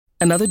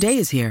Another day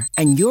is here,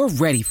 and you're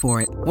ready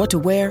for it. What to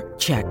wear?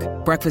 Check.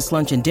 Breakfast,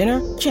 lunch, and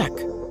dinner? Check.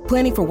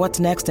 Planning for what's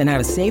next and how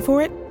to save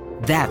for it?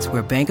 That's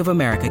where Bank of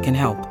America can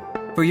help.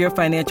 For your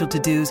financial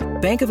to-dos,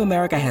 Bank of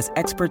America has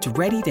experts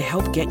ready to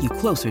help get you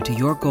closer to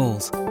your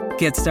goals.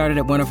 Get started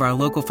at one of our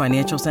local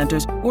financial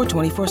centers or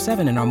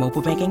 24/7 in our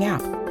mobile banking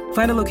app.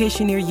 Find a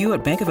location near you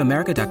at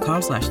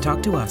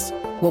bankofamerica.com/talktous.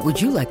 What would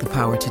you like the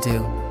power to do?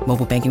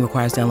 Mobile banking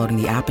requires downloading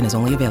the app and is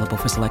only available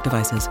for select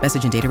devices.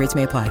 Message and data rates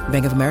may apply.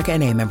 Bank of America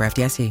N.A., member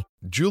FDIC.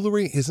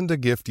 Jewelry isn't a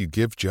gift you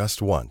give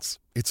just once.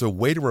 It's a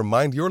way to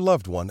remind your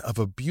loved one of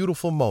a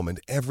beautiful moment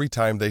every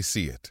time they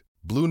see it.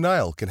 Blue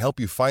Nile can help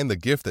you find the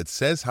gift that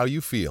says how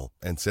you feel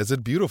and says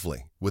it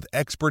beautifully, with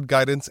expert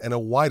guidance and a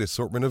wide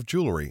assortment of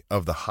jewelry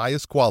of the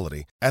highest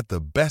quality at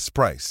the best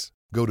price.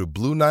 Go to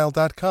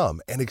BlueNile.com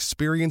and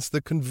experience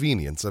the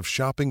convenience of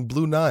shopping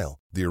Blue Nile,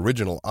 the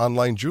original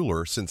online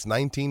jeweler since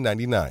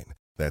 1999.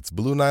 That's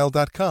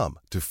BlueNile.com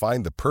to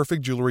find the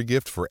perfect jewelry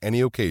gift for any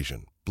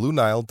occasion.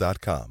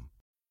 BlueNile.com.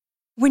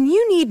 When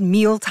you need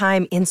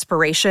mealtime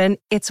inspiration,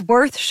 it's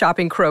worth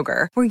shopping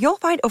Kroger, where you'll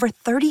find over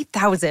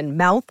 30,000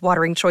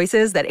 mouth-watering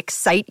choices that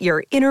excite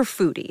your inner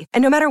foodie.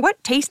 And no matter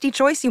what tasty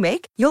choice you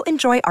make, you'll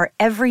enjoy our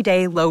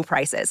everyday low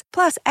prices,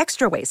 plus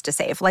extra ways to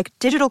save, like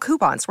digital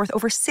coupons worth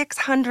over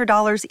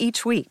 $600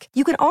 each week.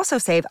 You can also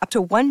save up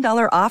to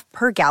 $1 off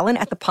per gallon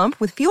at the pump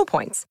with fuel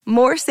points.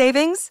 More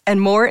savings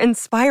and more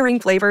inspiring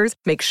flavors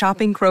make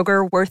shopping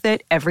Kroger worth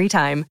it every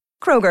time.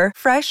 Kroger,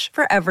 fresh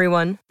for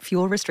everyone.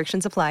 Fuel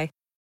restrictions apply.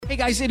 Hey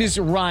guys, it is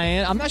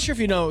Ryan. I'm not sure if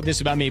you know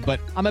this about me,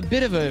 but I'm a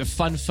bit of a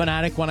fun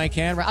fanatic when I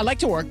can. I like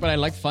to work, but I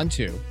like fun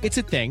too. It's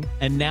a thing.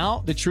 And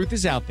now the truth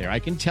is out there. I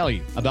can tell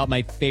you about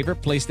my favorite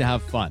place to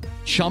have fun.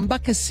 Chumba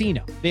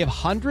Casino. They have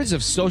hundreds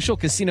of social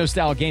casino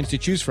style games to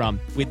choose from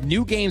with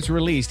new games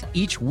released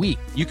each week.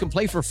 You can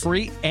play for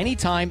free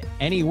anytime,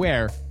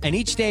 anywhere. And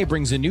each day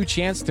brings a new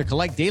chance to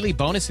collect daily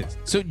bonuses.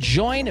 So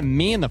join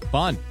me in the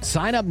fun.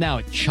 Sign up now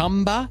at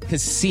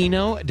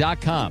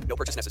ChumbaCasino.com. No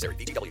purchase necessary.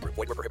 VGW. Void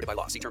where prohibited by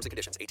law. See terms and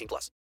conditions.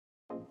 18+.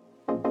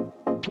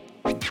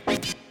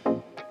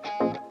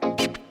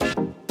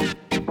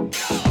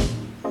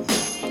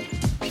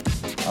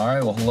 All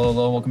right, well,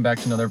 hello. Welcome back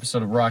to another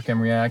episode of Rock M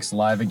Reacts,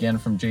 live again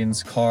from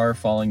Jaden's car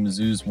following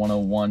Mizzou's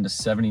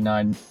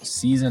 101-79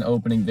 season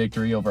opening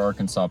victory over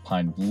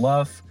Arkansas-Pine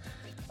Bluff.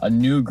 A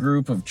new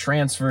group of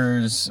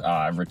transfers,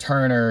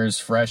 returners,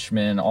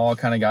 freshmen, all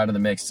kind of got in the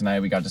mix tonight.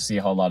 We got to see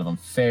how a lot of them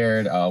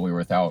fared. We were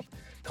without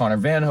Connor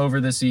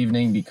Vanhover this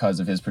evening because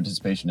of his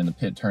participation in the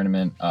Pitt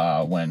tournament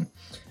when,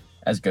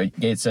 as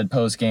Gates said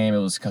post-game, it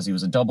was because he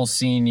was a double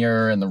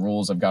senior and the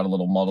rules have got a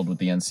little muddled with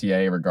the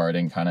NCAA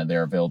regarding kind of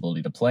their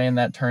availability to play in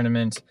that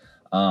tournament.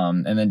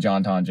 And then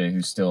John Tonje,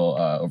 who's still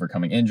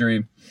overcoming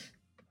injury.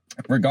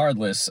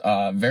 Regardless,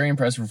 very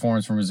impressive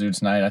performance from Mizzou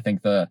tonight. I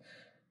think the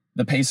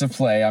pace of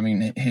play, I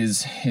mean,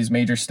 his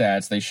major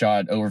stats, they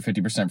shot over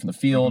 50% from the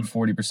field,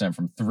 40%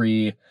 from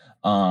three.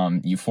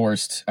 You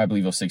forced, I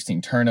believe,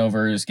 16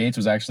 turnovers. Gates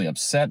was actually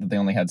upset that they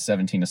only had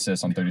 17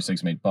 assists on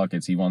 36 made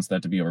buckets. He wants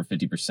that to be over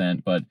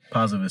 50%, but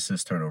positive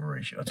assist turnover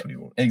ratio. That's what he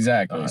wants.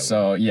 Exactly.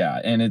 So yeah,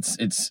 and it's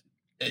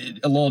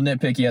a little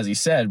nitpicky, as he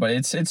said, but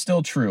it's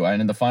still true.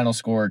 And the final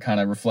score kind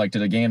of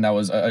reflected a game that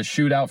was a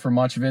shootout for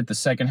much of it. The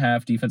second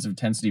half defensive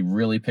intensity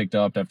really picked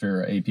up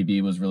after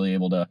APB was really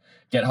able to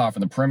get hot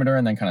from the perimeter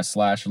and then kind of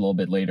slash a little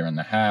bit later in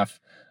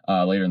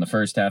the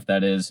first half,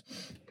 that is.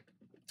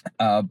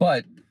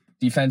 But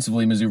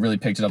defensively, Mizzou really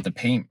picked it up. The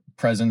paint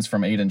presence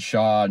from Aiden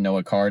Shaw,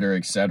 Noah Carter,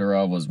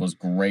 etc. was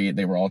great.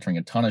 They were altering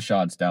a ton of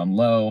shots down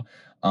low.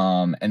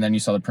 And then you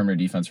saw the perimeter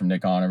defense from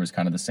Nick Honor was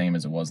kind of the same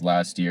as it was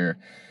last year.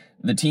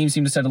 The team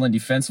seemed to settle in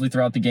defensively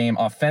throughout the game.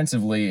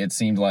 Offensively, it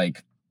seemed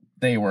like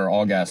they were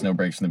all gas, no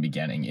breaks from the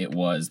beginning. It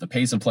was, the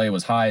pace of play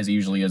was high as it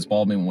usually is.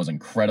 Ball movement was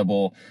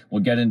incredible.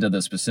 We'll get into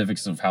the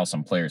specifics of how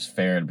some players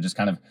fared, but just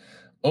kind of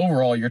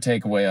overall your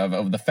takeaway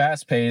of the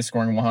fast pace,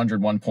 scoring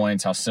 101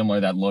 points, how similar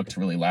that looked to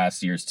really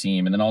last year's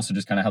team, and then also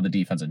just kind of how the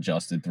defense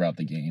adjusted throughout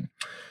the game.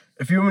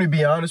 If you want me to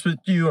be honest with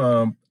you,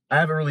 I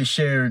haven't really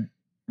shared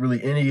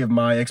any of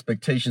my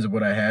expectations of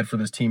what I had for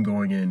this team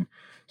going in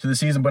to the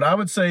season, but I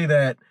would say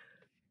that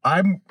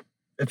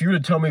if you were to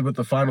tell me what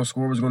the final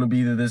score was going to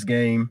be to this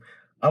game,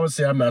 I would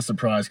say I'm not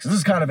surprised, because this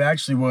is kind of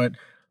actually what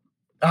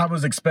I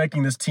was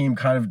expecting this team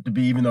kind of to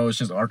be, even though it's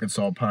just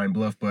Arkansas-Pine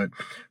Bluff. But,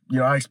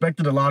 I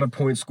expected a lot of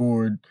points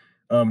scored.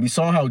 We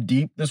saw how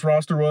deep this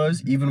roster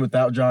was. Even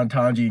without John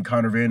Tonje and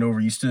Connor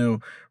Vanhover, you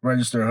still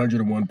register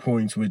 101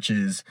 points, which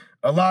is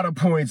a lot of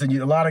points. And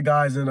a lot of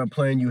guys ended up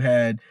playing. You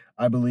had,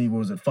 I believe,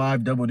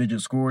 5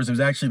 double-digit scores? It was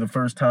actually the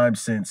first time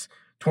since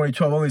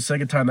 2012, only the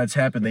second time that's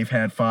happened. They've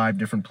had 5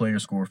 different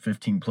players score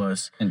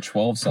 15-plus and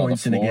 12 saw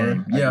points the floor, in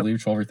a game. I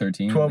believe 12 or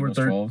 13. 12 or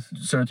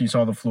 13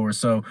 saw the floor.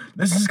 So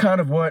this is kind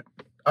of what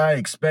I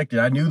expected.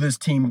 I knew this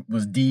team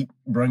was deep,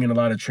 bringing a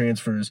lot of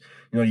transfers.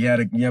 You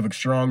have a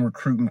strong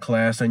recruiting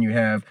class, and you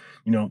have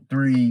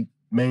 3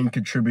 main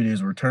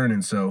contributors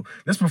returning. So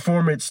this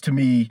performance to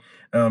me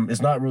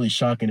is not really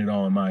shocking at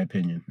all, in my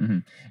opinion. Mm-hmm.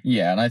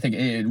 Yeah, and I think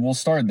we'll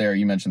start there.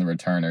 You mentioned the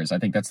returners. I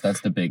think that's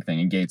the big thing.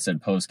 And Gates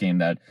said post-game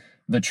that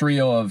the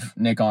trio of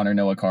Nick Honor,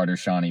 Noah Carter,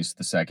 Sean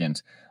East II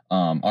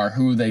are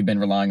who they've been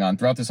relying on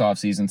throughout this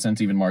offseason since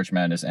even March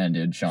Madness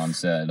ended. Sean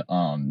said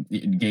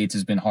Gates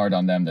has been hard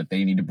on them that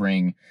they need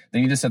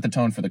to set the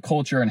tone for the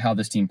culture and how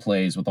this team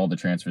plays with all the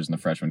transfers and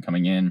the freshmen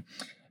coming in.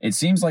 It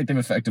seems like they've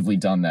effectively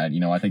done that.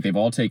 I think they've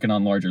all taken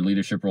on larger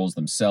leadership roles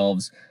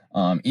themselves.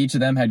 Each of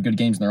them had good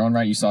games in their own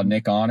right. You saw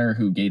Nick Honor,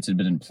 who Gates had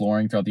been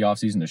imploring throughout the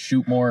offseason to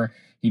shoot more.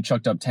 He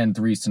chucked up 10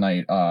 threes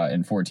tonight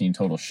and 14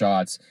 total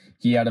shots.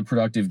 He had a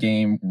productive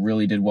game,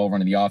 really did well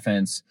running the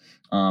offense.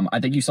 I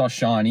think you saw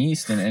Sean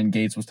East, and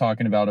Gates was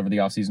talking about over the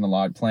offseason a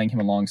lot, playing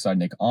him alongside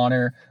Nick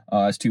Honor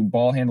as two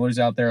ball handlers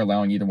out there,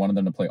 allowing either one of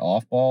them to play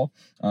off ball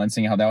and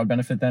seeing how that would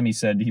benefit them. He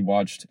said he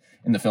watched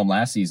in the film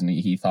last season,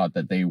 he thought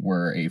that they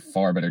were a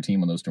far better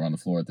team when those two were on the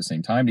floor at the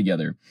same time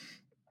together.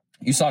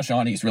 You saw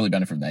Sean East really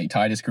benefit from that. He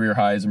tied his career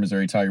high as a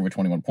Missouri Tiger with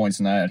 21 points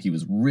tonight. He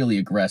was really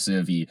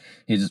aggressive.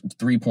 His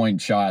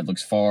three-point shot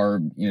looks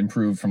far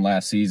improved from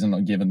last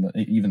season,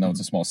 even though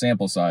it's a small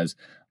sample size.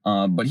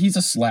 But he's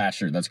a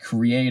slasher that's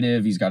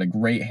creative. He's got a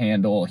great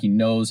handle. He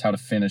knows how to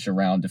finish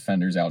around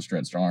defenders'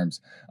 outstretched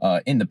arms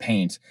in the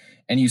paint.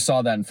 And you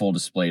saw that in full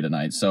display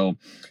tonight. So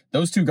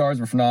those two guards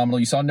were phenomenal.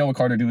 You saw Noah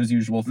Carter do his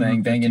usual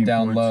thing, banging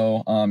down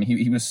low.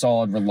 He was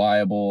solid,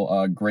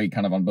 reliable, great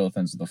kind of on both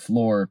ends of the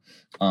floor,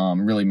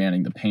 really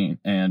manning the paint.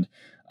 And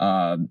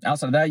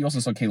outside of that, you also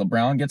saw Caleb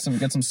Brown get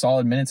some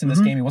solid minutes in this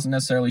game. He wasn't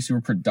necessarily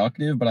super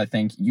productive, but I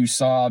think you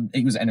saw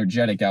he was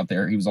energetic out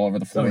there. He was all over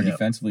the floor.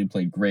 Defensively,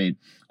 played great.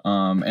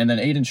 And then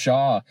Aiden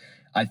Shaw,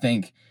 I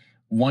think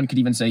one could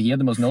even say he had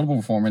the most notable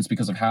performance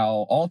because of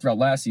how all throughout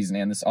last season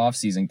and this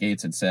offseason,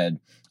 Gates had said,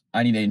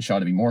 I need Aiden Shaw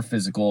to be more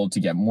physical, to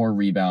get more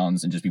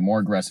rebounds, and just be more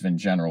aggressive in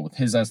general. With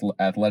his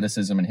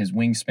athleticism and his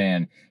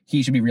wingspan,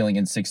 he should be reeling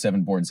in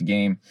 6-7 boards a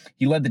game.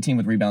 He led the team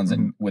with rebounds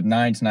and with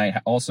 9 tonight,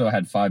 also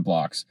had 5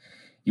 blocks.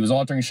 He was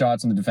altering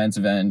shots on the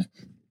defensive end.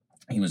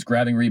 He was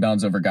grabbing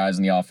rebounds over guys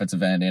on the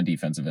offensive end and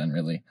defensive end,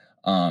 really.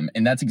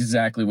 And that's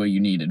exactly what you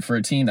needed for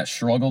a team that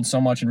struggled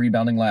so much in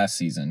rebounding last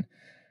season.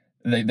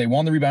 They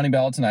won the rebounding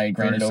battle tonight,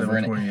 granted over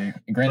an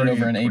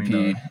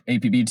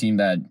APB team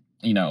that,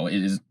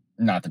 is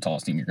not the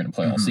tallest team you're going to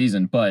play all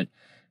season, but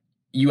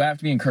you have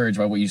to be encouraged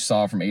by what you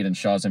saw from Aiden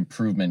Shaw's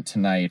improvement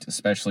tonight,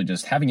 especially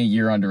just having a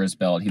year under his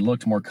belt. He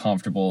looked more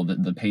comfortable.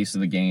 The pace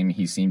of the game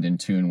he seemed in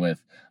tune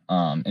with.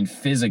 And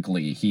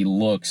physically, he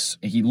looks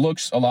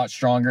a lot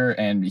stronger,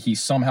 and he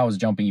somehow is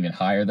jumping even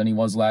higher than he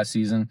was last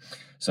season.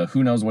 So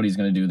who knows what he's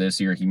going to do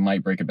this year. He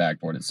might break a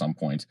backboard at some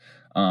point.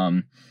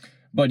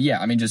 But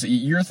yeah, just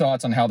your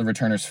thoughts on how the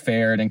returners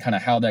fared and kind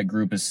of how that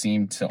group has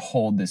seemed to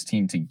hold this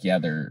team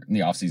together in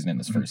the offseason in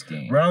this first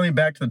game. Rallying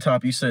back to the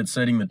top, you said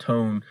setting the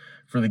tone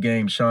for the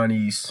game. Sean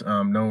East,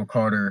 Noah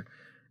Carter,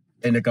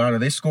 and Nick Honor,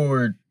 they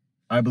scored,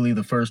 I believe,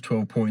 the first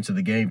 12 points of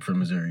the game for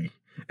Missouri.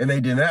 And they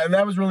did that. And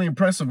that was really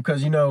impressive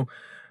because,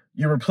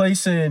 you're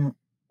replacing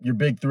your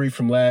big three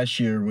from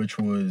last year, which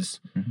was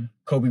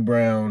Kobe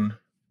Brown,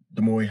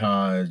 Demoy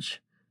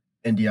Hodge,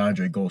 and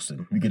DeAndre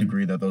Golston. We could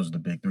agree that those are the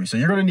big three. So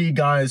you're going to need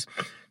guys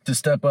to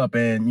step up,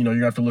 and, you're going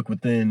to have to look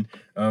within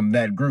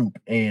that group.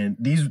 And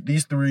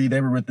these three, they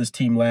were with this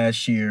team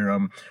last year.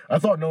 I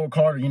thought Noah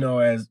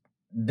Carter, as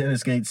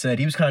Dennis Gates said,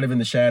 he was kind of in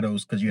the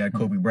shadows because you had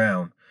Kobe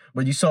Brown.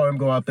 But you saw him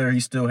go out there.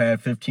 He still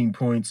had 15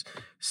 points,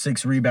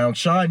 6 rebounds.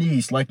 Sean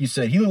East, like you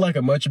said, he looked like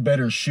a much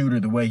better shooter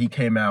the way he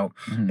came out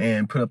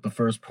and put up the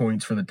first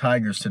points for the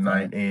Tigers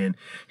tonight. And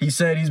he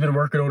said he's been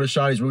working on his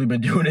shot. He's really been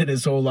doing it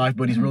his whole life,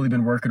 but he's really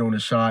been working on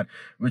his shot,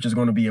 which is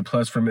going to be a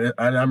plus for him.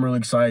 And I'm really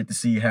excited to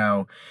see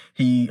how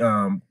he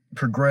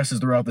progresses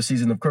throughout the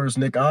season. Of course,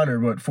 Nick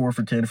Honor went 4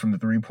 for 10 from the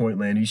three-point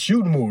land. He's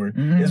shooting more,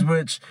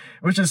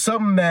 which is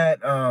something that,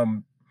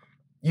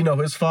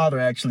 his father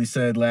actually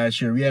said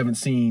last year. We haven't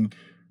seen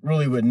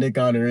really what Nick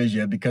Honor is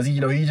yet because he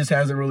just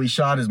hasn't really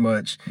shot as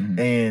much.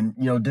 And,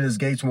 Dennis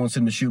Gates wants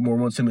him to shoot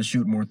more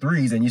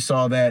threes. And you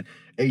saw that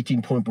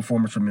 18-point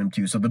performance from him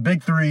too. So the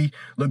big three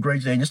look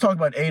great today. And just talk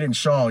about Aiden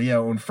Shaw. Yeah,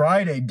 on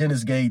Friday,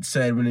 Dennis Gates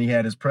said when he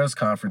had his press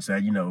conference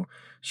that,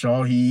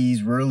 Shaw,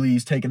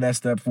 he's taking that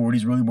step forward.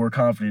 He's really more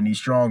confident. He's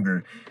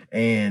stronger.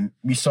 And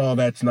we saw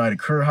that tonight. A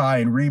career high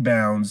in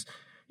rebounds.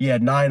 He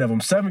had 9 of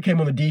them. 7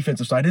 came on the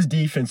defensive side. His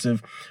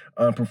defensive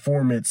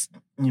performance,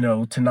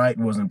 tonight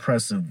was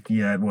impressive.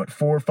 He had 4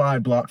 or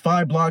 5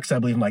 blocks, I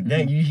believe. I'm like,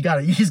 dang,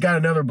 he's got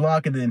another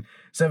block and then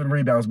 7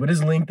 rebounds. But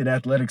his length and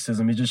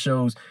athleticism, it just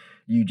shows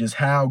you just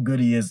how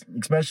good he is.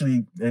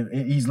 Especially,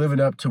 he's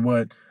living up to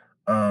what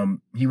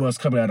he was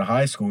coming out of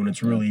high school. And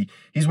it's really,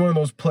 he's one of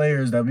those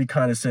players that we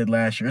kind of said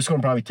last year, it's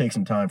going to probably take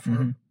some time for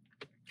him.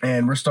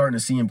 And we're starting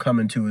to see him come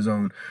into his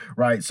own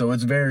right. So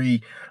it's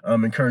very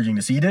encouraging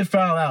to see. He did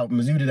foul out.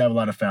 Mizzou did have a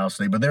lot of fouls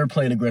today, but they were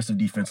playing aggressive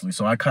defensively.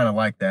 So I kind of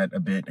like that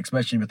a bit,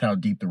 especially with how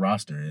deep the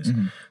roster is.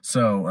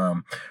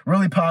 So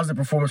really positive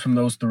performance from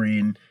those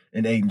three.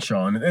 and Aiden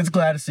Shaw. And it's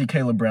glad to see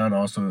Caleb Brown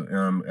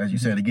also, as you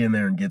said, get in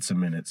there and get some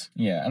minutes.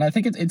 Yeah, and I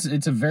think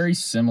it's a very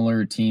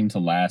similar team to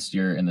last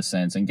year in the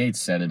sense, and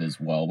Gates said it as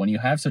well, when you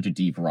have such a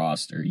deep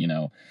roster,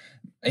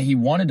 he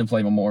wanted to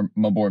play Mabor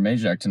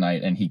Majak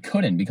tonight, and he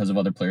couldn't because of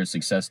other players'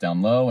 success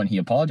down low, and he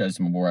apologized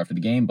to Mabor after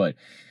the game, but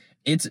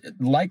it's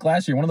like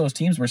last year, one of those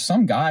teams where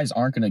some guys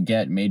aren't going to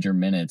get major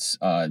minutes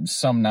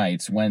some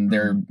nights when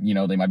they're,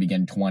 they might be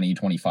getting 20,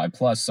 25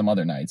 plus some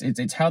other nights.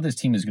 It's how this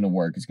team is going to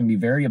work. It's going to be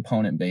very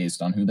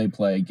opponent-based on who they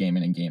play game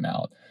in and game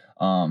out.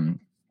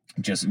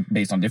 Just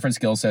based on different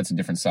skill sets and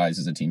different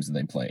sizes of teams that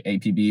they play.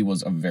 APB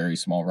was a very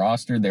small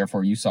roster,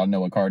 therefore you saw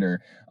Noah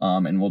Carter,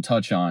 and we'll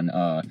touch on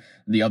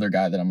the other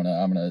guy that I'm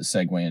gonna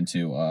segue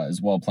into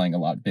as well, playing a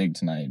lot big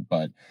tonight.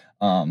 But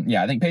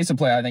I think pace of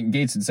play, I think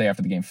Gates would say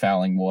after the game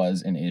fouling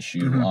was an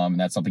issue, and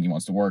that's something he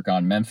wants to work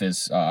on.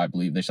 Memphis, I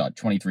believe they shot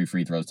 23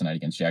 free throws tonight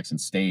against Jackson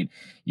State.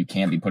 You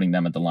can't be putting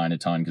them at the line a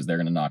ton because they're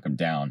going to knock them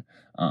down.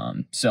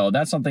 So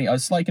that's something, a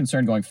slight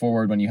concern going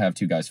forward when you have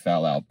two guys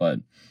foul out, but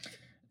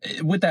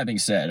with that being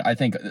said, I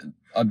think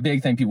a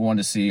big thing people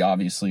wanted to see,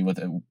 obviously, with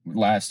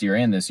last year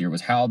and this year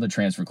was how the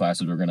transfer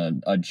classes were going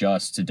to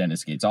adjust to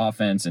Dennis Gates'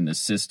 offense and this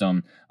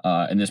system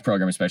in this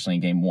program, especially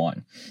in game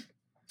one.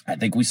 I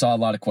think we saw a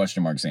lot of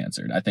question marks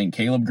answered. I think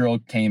Caleb Grill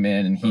came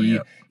in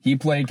and he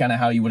played kind of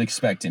how you would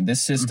expect him.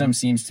 This system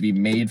seems to be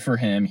made for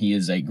him. He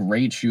is a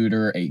great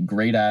shooter, a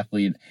great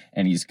athlete,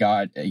 and he's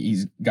got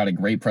a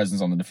great presence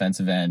on the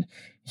defensive end.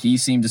 He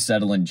seemed to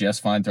settle in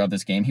just fine throughout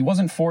this game. He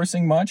wasn't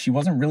forcing much. He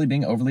wasn't really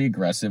being overly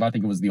aggressive. I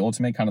think it was the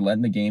ultimate kind of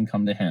letting the game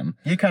come to him.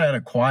 He kind of had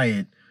a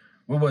quiet,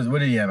 what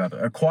did he have out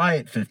there? A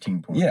quiet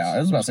 15 points. Yeah, I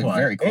was about to say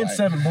very quiet. And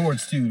 7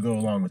 boards, too, to go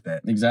along with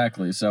that.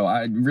 Exactly. So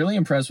I'm really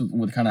impressed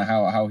with kind of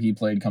how he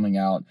played coming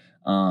out.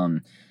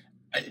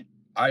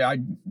 I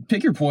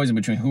pick your poison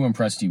between who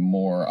impressed you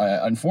more.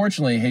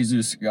 Unfortunately,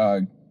 Jesus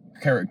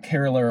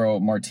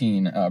Carolero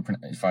Martin,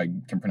 if I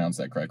can pronounce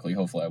that correctly,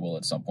 hopefully I will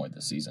at some point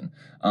this season.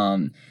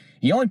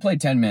 He only played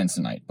 10 minutes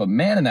tonight, but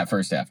man, in that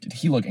first half, did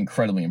he look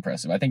incredibly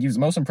impressive. I think he was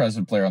the most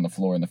impressive player on the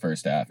floor in the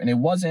first half. And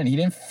he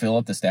didn't fill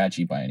up the stat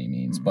sheet by any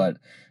means, but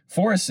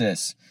 4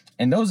 assists,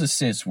 and those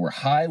assists were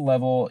high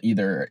level,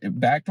 either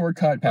backdoor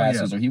cut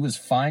passes or he was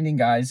finding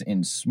guys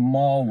in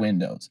small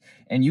windows.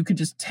 And you could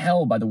just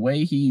tell by the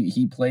way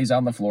he plays out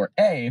on the floor.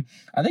 I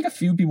think a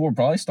few people were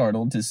probably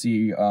startled to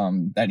see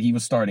that he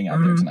was starting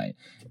out there tonight.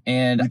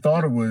 And we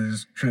thought it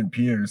was Trent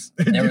Pierce.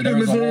 There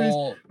was a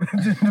whole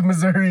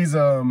Missouri's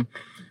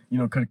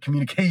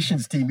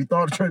communications team. We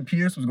thought Trent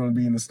Pierce was going to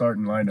be in the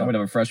starting lineup. I would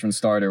have a freshman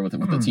starter with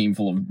a team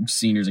full of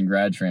seniors and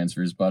grad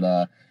transfers,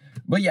 but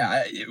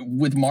yeah,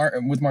 with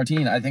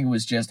Martin, I think it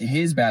was just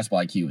his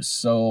basketball IQ is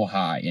so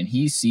high, and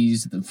he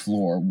sees the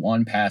floor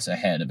one pass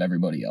ahead of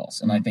everybody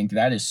else. And I think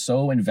that is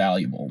so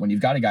invaluable when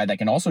you've got a guy that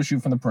can also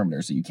shoot from the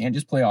perimeter, so you can't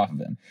just play off of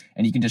him,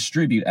 and he can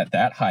distribute at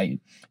that height.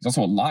 He's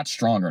also a lot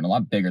stronger and a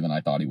lot bigger than I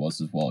thought he was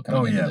as well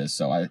coming into this.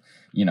 So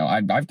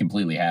I've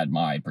completely had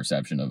my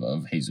perception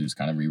of Jesus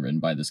kind of rewritten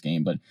by this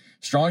game. But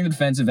strong in the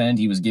defensive end,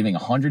 he was giving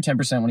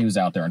 110% when he was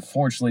out there.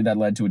 Unfortunately, that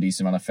led to a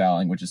decent amount of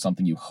fouling, which is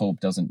something you hope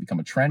doesn't become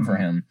a trend for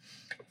him.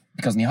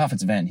 Because in the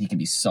offensive end, he can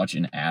be such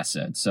an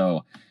asset.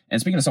 So,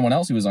 and speaking of someone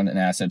else who was on an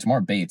asset,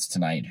 Tamar Bates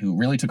tonight, who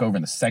really took over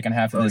in the second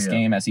half of this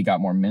game as he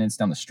got more minutes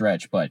down the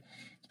stretch, but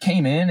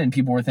came in and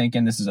people were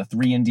thinking this is a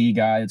 3-and-D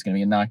guy. It's going to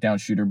be a knockdown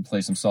shooter,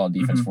 play some solid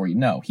defense for you.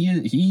 No,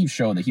 he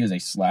showed that he is a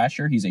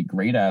slasher. He's a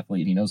great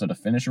athlete. He knows how to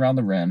finish around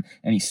the rim,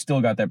 and he's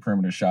still got that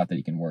perimeter shot that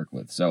he can work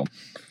with. So,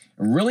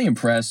 really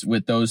impressed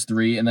with those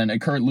 3. And then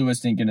Kurt Lewis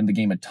didn't get in the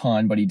game a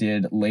ton, but he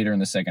did later in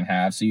the second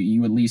half. So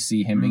you at least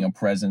see him being a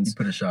presence. He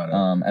put a shot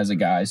up. As a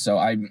guy. So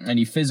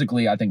he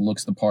physically, I think,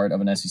 looks the part of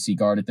an SEC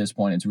guard at this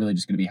point. It's really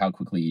just going to be how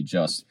quickly he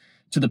adjusts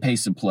to the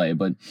pace of play.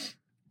 But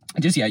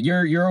just,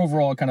 your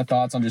overall kind of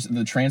thoughts on just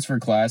the transfer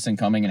class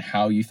incoming and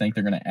how you think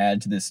they're going to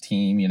add to this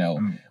team,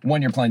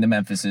 when you're playing the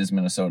Memphises,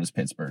 Minnesotas,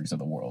 Pittsburghs of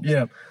the world.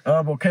 Yeah.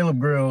 Well, Caleb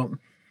Grill,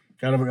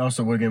 kind of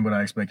also, again, what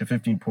I expected,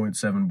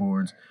 15.7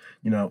 boards.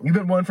 We've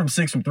been 1 from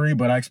 6 from 3,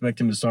 but I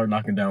expect him to start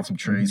knocking down some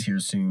trays here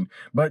soon.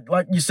 But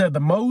like you said, the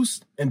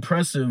most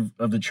impressive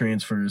of the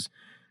transfers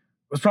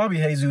was probably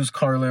Jesus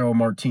Carlero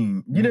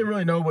Martin. You didn't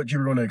really know what you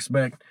were going to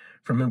expect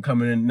from him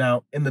coming in.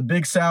 Now, in the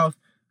Big South,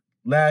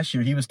 last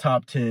year, he was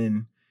top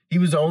 10. He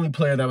was the only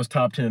player that was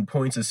top 10 in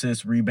points,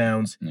 assists,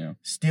 rebounds,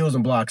 steals,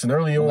 and blocks. And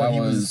early on, it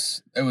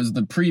was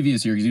the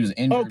previous year because he was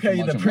injured. Okay, for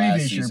much the of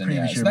previous last year.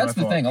 Season, So that's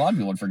the thing. A lot of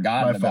people had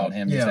forgotten about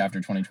him just after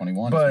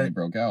 2021 when he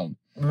broke out.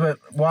 But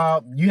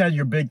while you had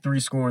your big 3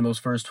 scoring those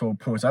first 12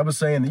 points, I was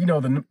saying that,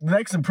 the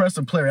next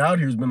impressive player out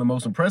here who's been the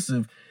most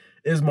impressive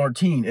is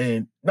Martin.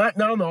 And not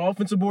on the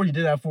offensive board, he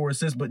did have 4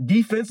 assists, but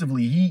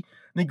defensively, I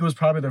think it was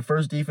probably their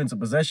first defensive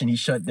possession. He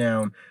shut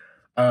down,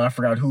 I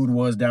forgot who it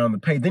was down the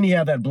paint. Then he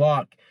had that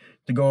block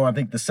to go, I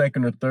think, the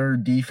second or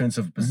third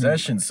defensive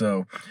possession.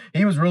 So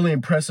he was really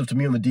impressive to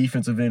me on the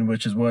defensive end,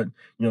 which is what,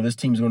 this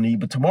team's going to need.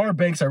 But Tamar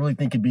Banks, I really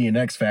think could be an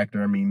X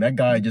factor. I mean, that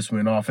guy just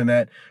went off. And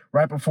that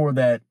right before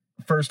that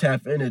first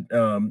half ended,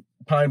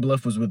 Pine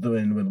Bluff was with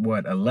 11.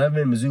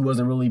 Mizzou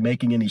wasn't really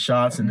making any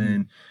shots. And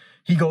then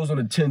he goes on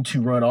a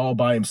 10-2 run all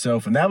by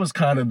himself. And that was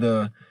kind of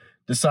the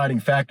deciding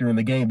factor in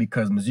the game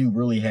because Mizzou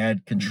really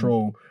had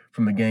control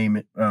from the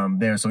game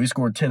there. So he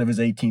scored 10 of his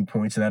 18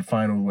 points in that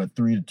final,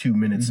 3 to 2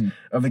 minutes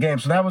of the game.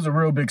 So that was a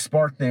real big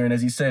spark there. And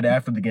as he said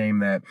after the game,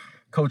 that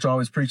coach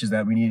always preaches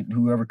that we need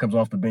whoever comes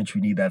off the bench,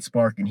 we need that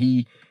spark. And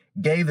he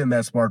gave them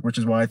that spark, which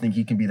is why I think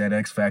he can be that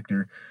X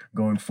factor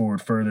going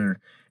forward further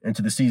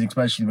into the season,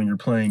 especially when you're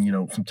playing,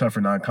 some tougher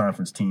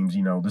non-conference teams.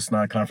 This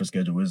non-conference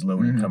schedule is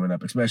loaded coming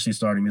up, especially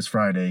starting this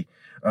Friday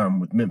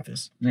with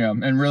Memphis. Yeah,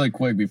 and really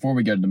quick, before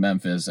we get into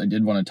Memphis, I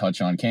did want to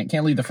touch on,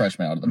 can't leave the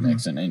freshmen out of the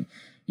mix. And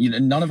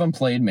none of them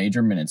played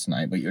major minutes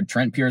tonight, but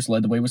Trent Pierce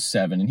led the way with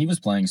 7, and he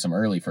was playing some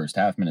early first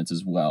half minutes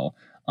as well.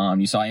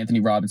 You saw Anthony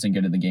Robinson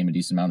get in the game a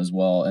decent amount as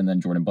well, and then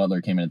Jordan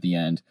Butler came in at the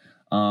end.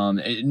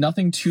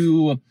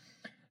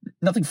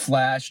 Nothing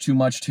flashed too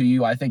much to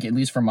you. I think, at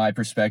least from my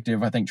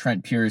perspective, I think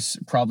Trent Pierce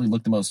probably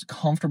looked the most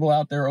comfortable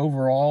out there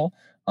overall,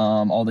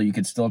 although you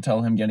could still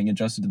tell him getting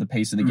adjusted to the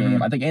pace of the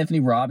game. I think Anthony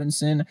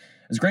Robinson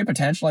has great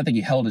potential. I think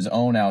he held his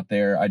own out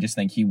there. I just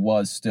think he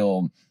was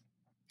still...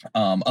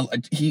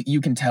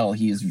 you can tell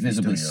he is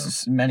visibly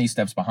many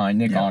steps behind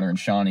Nick Honor and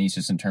Shawnee,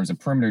 just in terms of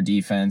perimeter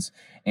defense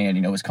and,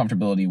 his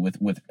comfortability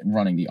with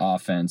running the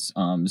offense.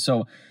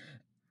 So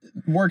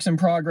works in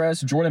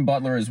progress. Jordan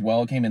Butler as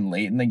well came in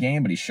late in the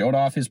game, but he showed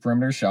off his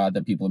perimeter shot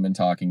that people have been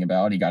talking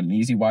about. He got an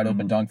easy wide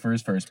open dunk for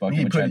his first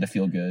bucket, which had to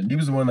feel good. He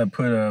was the one that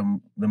put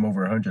them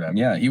over 100.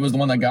 Yeah, he was the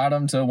one that got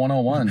him to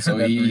 101. So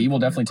he will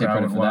definitely take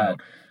credit for that.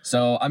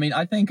 So,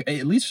 I think,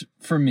 at least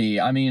for me,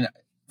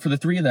 for the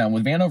three of them,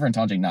 with Vanover and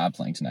Tonje not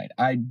playing tonight,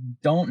 I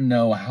don't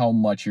know how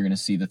much you're going to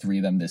see the three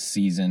of them this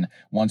season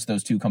once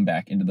those two come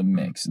back into the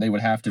mix. They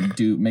would have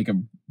to make a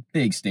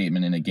big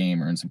statement in a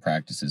game or in some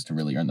practices to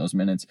really earn those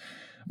minutes.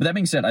 But that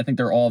being said, I think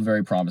they're all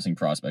very promising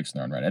prospects in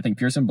their own right. I think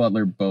Pierce and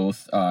Butler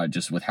both,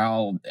 just with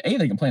how,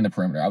 they can play in the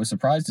perimeter. I was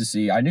surprised to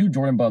see, I knew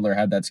Jordan Butler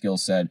had that skill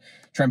set.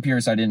 Trent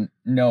Pierce, I didn't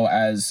know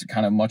as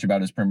kind of much about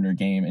his perimeter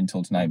game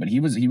until tonight, but he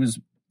was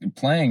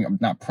playing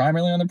not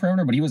primarily on the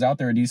perimeter, but he was out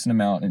there a decent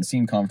amount and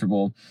seemed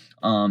comfortable.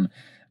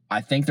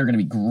 I think they're going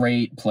to be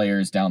great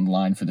players down the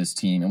line for this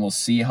team, and we'll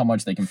see how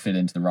much they can fit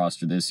into the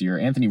roster this year.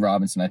 Anthony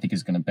Robinson, I think,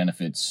 is going to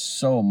benefit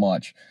so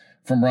much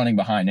from running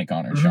behind Nick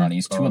Honor and Shawnee.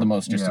 He's two of the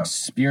most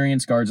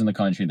experienced guards in the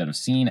country that have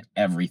seen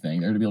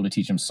everything. They're going to be able to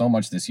teach him so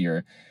much this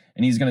year,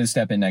 and he's going to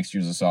step in next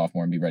year as a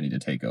sophomore and be ready to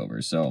take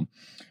over. So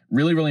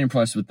really, really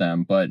impressed with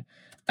them. But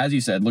as you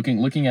said,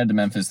 looking ahead to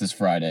Memphis this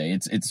Friday,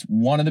 it's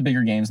one of the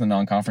bigger games in the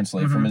non-conference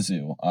slate for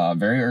Mizzou.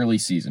 Very early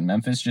season.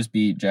 Memphis just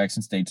beat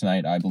Jackson State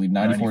tonight, I believe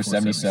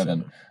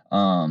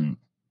 94-77.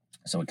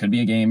 So it could be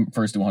a game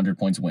first to 100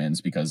 points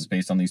wins, because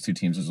based on these two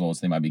teams'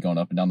 results, they might be going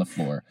up and down the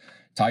floor.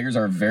 Tigers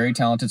are a very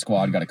talented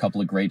squad. Got a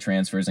couple of great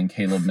transfers in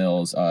Caleb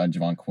Mills,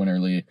 Javon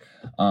Quinterly.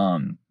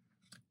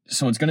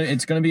 So it's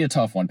gonna be a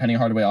tough one. Penny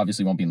Hardaway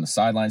obviously won't be in the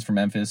sidelines for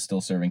Memphis,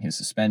 still serving his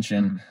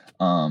suspension.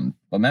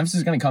 But Memphis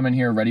is gonna come in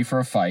here ready for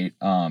a fight.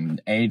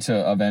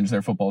 To avenge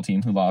their football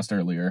team who lost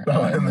earlier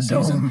in the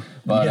season.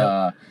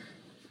 But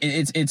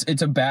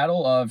it's a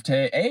battle of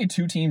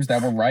two teams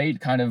that were right,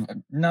 kind of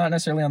not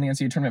necessarily on the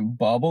NCAA tournament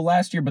bubble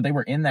last year, but they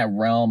were in that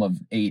realm of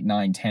 8,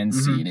 9, 10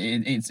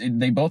 seed.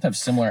 They both have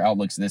similar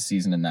outlooks this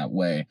season in that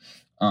way.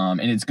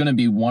 And it's going to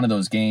be one of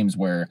those games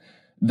where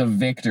the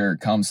victor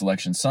come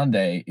Selection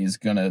Sunday is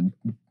going to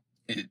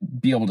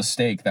be able to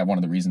stake that one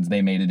of the reasons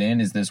they made it in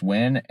is this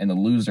win, and the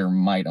loser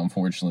might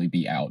unfortunately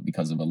be out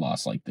because of a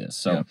loss like this.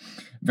 So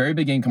very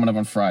big game coming up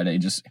on Friday.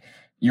 Just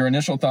your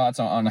initial thoughts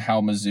on how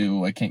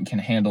Mizzou can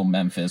handle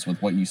Memphis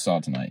with what you saw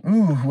tonight.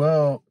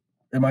 Well,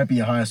 it might be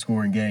a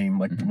high-scoring game,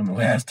 like when the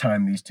last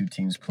time these two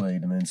teams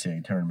played in the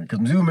NCAA tournament.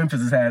 Because Mizzou and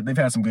Memphis they've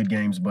had some good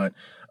games, but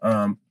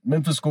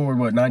Memphis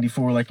scored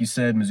 94, like you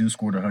said. Mizzou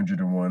scored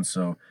 101.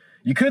 So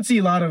you could see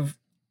a lot of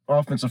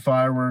offensive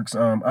fireworks.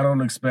 I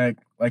don't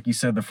expect, like you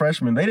said, the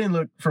freshmen. They didn't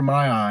look, from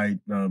my eye,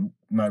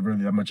 not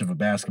really that much of a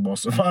basketball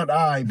savant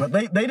eye, but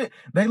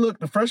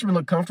the freshmen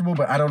look comfortable.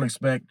 But I don't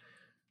expect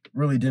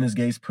really Dennis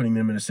Gates putting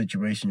them in a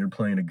situation you're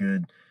playing a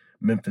good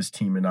Memphis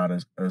team and not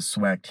a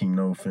SWAC team.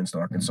 No offense to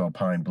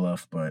Arkansas-Pine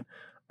Bluff, but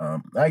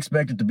I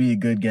expect it to be a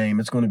good game.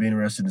 It's going to be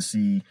interesting to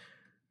see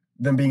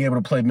them being able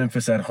to play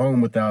Memphis at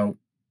home without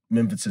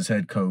Memphis's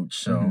head coach.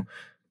 So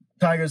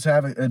Tigers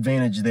have an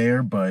advantage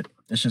there, but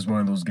it's just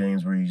one of those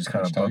games where you just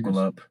kind of buckle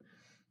up.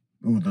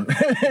 The blue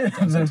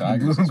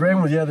and gray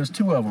ones, there's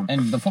two of them.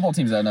 And the football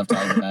team's had enough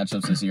Tiger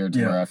matchups this year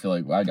to where I feel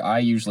like I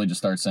usually just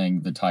start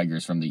saying the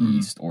Tigers from the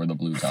East or the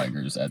Blue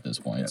Tigers at this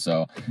point.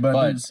 So,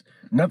 but there's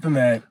nothing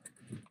that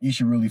you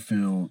should really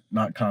feel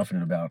not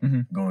confident about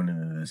going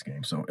into this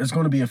game. So it's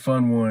going to be a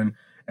fun one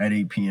at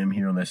 8 p.m.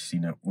 here on the SEC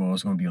Network. Well,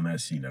 it's going to be on the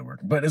SEC Network,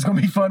 but it's going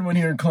to be a fun one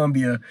here in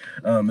Columbia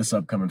this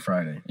upcoming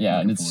Friday.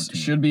 Yeah, and it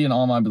should be in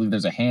Alma. I believe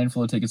there's a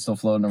handful of tickets still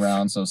floating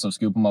around, so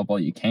scoop them up while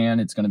you can.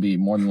 It's going to be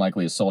more than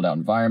likely a sold-out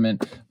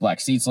environment. Black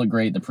seats look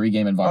great. The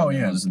pregame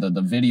environment was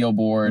the video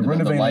board.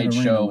 The light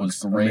show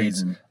was great.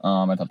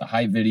 I thought the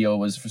hype video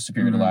was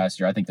superior to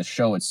last year. I think the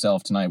show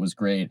itself tonight was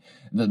great.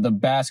 The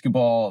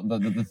basketball,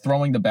 the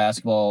throwing the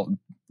basketball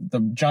the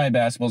giant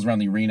basketballs around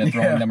the arena,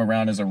 throwing them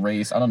around as a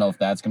race. I don't know if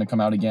that's going to come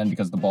out again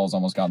because the ball's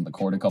almost gotten the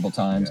court a couple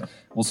times. Yeah.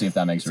 We'll see if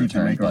that makes a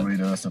return.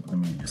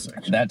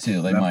 That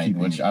too, they might,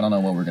 which I don't know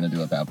what we're going to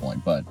do at that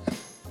point. But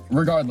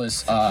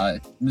regardless,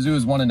 Mizzou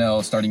is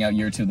 1-0, starting out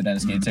year 2 of the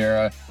Dennis Gates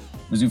era.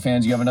 Mizzou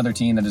fans, you have another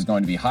team that is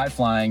going to be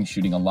high-flying,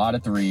 shooting a lot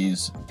of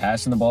threes,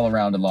 passing the ball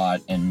around a lot,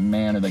 and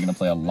man, are they going to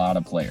play a lot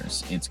of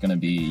players. You're going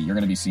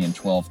to be seeing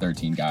 12,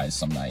 13 guys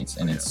some nights,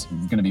 and it's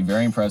going to be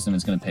very impressive.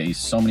 It's going to pay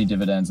so many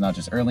dividends, not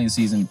just early in the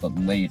season, but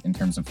late in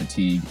terms of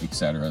fatigue,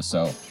 etc.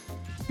 So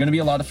it's going to be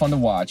a lot of fun to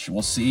watch.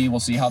 We'll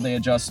see how they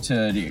adjust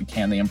to,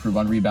 can they improve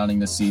on rebounding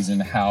this season?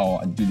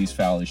 How do these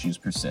foul issues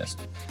persist?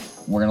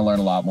 We're going to learn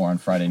a lot more on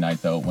Friday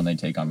night, though, when they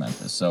take on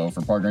Memphis. So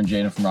for Parker and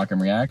Jaden from Rock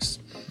M Reacts,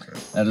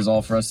 that is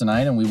all for us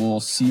tonight, and we will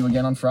see you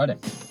again on Friday.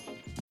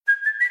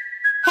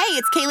 Hey,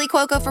 it's Kaylee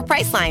Cuoco for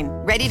Priceline.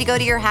 Ready to go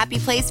to your happy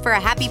place for a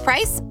happy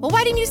price? Well,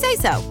 why didn't you say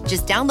so?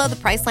 Just download the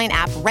Priceline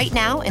app right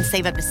now and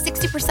save up to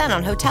 60%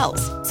 on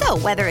hotels. So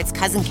whether it's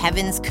Cousin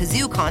Kevin's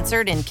Kazoo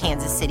Concert in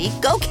Kansas City,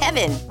 go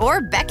Kevin,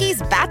 or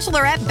Becky's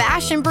Bachelorette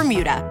Bash in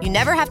Bermuda, you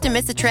never have to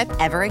miss a trip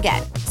ever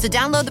again. So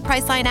download the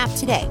Priceline app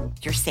today.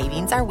 Your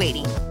savings are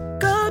waiting.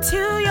 Go to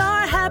your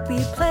happy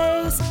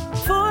place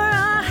for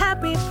a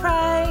happy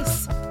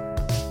price.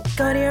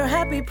 Go to your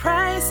happy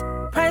price,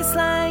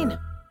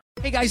 Priceline.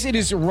 Hey guys, it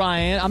is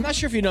Ryan. I'm not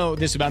sure if you know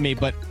this about me,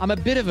 but I'm a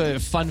bit of a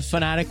fun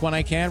fanatic when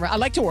I can. I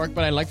like to work,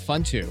 but I like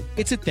fun too.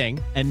 It's a thing.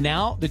 And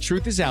now the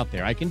truth is out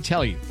there. I can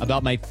tell you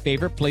about my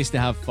favorite place to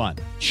have fun.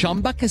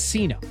 Chumba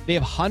Casino. They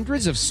have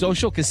hundreds of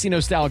social casino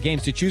style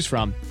games to choose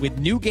from with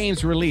new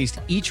games released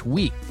each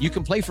week. You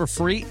can play for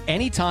free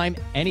anytime,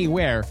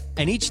 anywhere.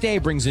 And each day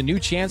brings a new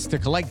chance to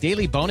collect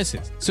daily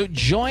bonuses. So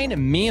join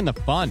me in the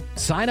fun.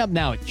 Sign up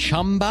now at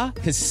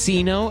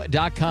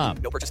ChumbaCasino.com.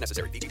 No purchase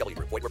necessary. VGW.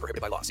 Void where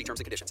prohibited by law. See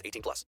terms and conditions.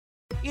 18+.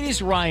 It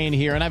is Ryan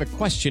here, and I have a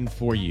question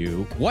for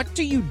you. What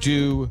do you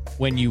do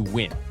when you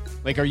win?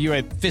 Like, are you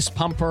a fist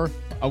pumper,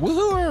 a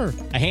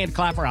woohooer, a hand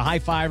clapper, a high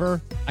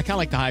fiver? I kind of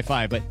like the high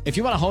five, but if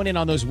you want to hone in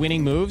on those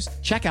winning moves,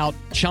 check out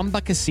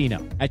Chumba Casino.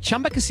 At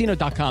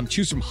ChumbaCasino.com,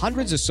 choose from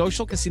hundreds of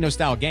social casino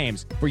style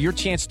games for your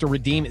chance to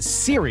redeem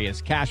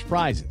serious cash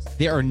prizes.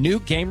 There are new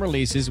game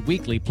releases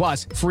weekly,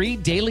 plus free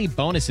daily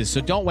bonuses. So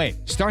don't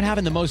wait. Start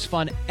having the most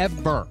fun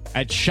ever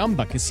at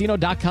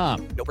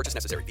ChumbaCasino.com. No purchase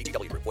necessary.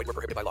 VGW. Void where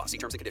prohibited by law. See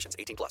terms and conditions.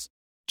 18+.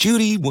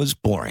 Judy was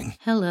boring.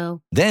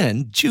 Hello.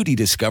 Then Judy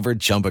discovered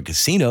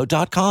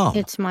ChumbaCasino.com.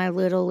 It's my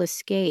little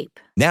escape.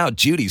 Now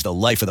Judy's the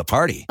life of the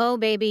party. Oh,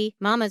 baby,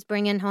 mama's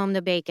bringing home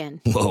the bacon.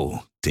 Whoa,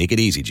 take it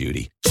easy,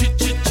 Judy.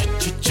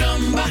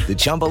 The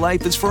Chumba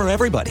life is for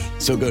everybody.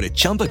 So go to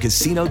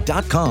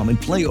ChumbaCasino.com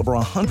and play over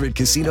 100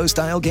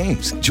 casino-style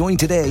games. Join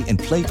today and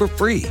play for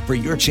free for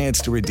your chance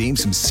to redeem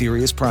some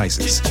serious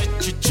prizes.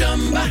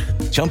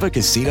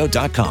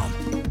 ChumbaCasino.com.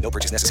 No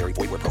purchase necessary.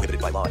 Void where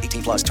prohibited by law.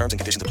 18+. Terms and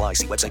conditions apply.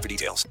 See website for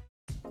details.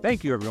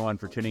 Thank you, everyone,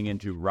 for tuning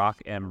into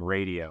Rock M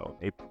Radio,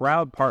 a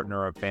proud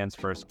partner of Fans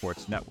First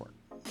Sports Network.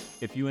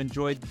 If you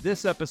enjoyed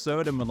this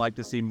episode and would like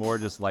to see more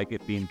just like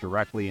it beamed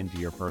directly into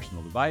your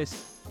personal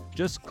device,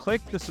 just click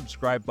the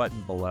subscribe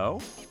button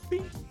below.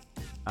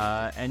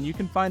 And you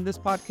can find this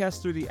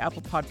podcast through the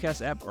Apple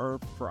Podcast app or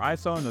for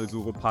iPhone, or the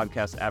Google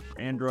Podcast app for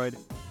Android,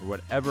 or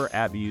whatever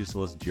app you use to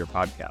listen to your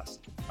podcast.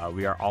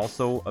 We are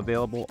also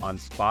available on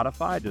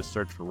Spotify. Just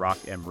search for Rock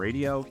M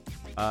Radio.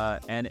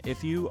 And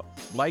if you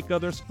like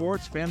other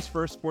sports, Fans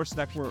First Sports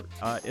Network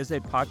is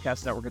a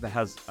podcast network that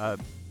has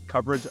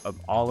coverage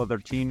of all other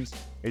teams,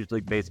 Major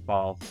League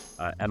Baseball,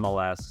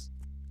 MLS,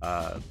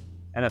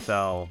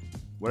 NFL,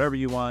 whatever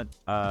you want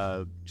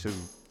to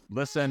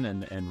listen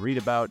and read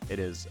about. It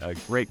is a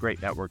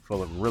great network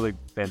full of really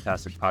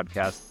fantastic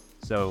podcasts.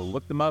 So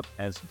look them up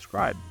and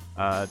subscribe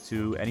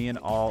to any and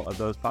all of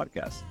those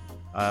podcasts.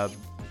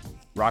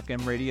 Rock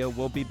M Radio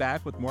will be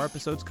back with more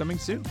episodes coming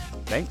soon.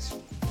 Thanks.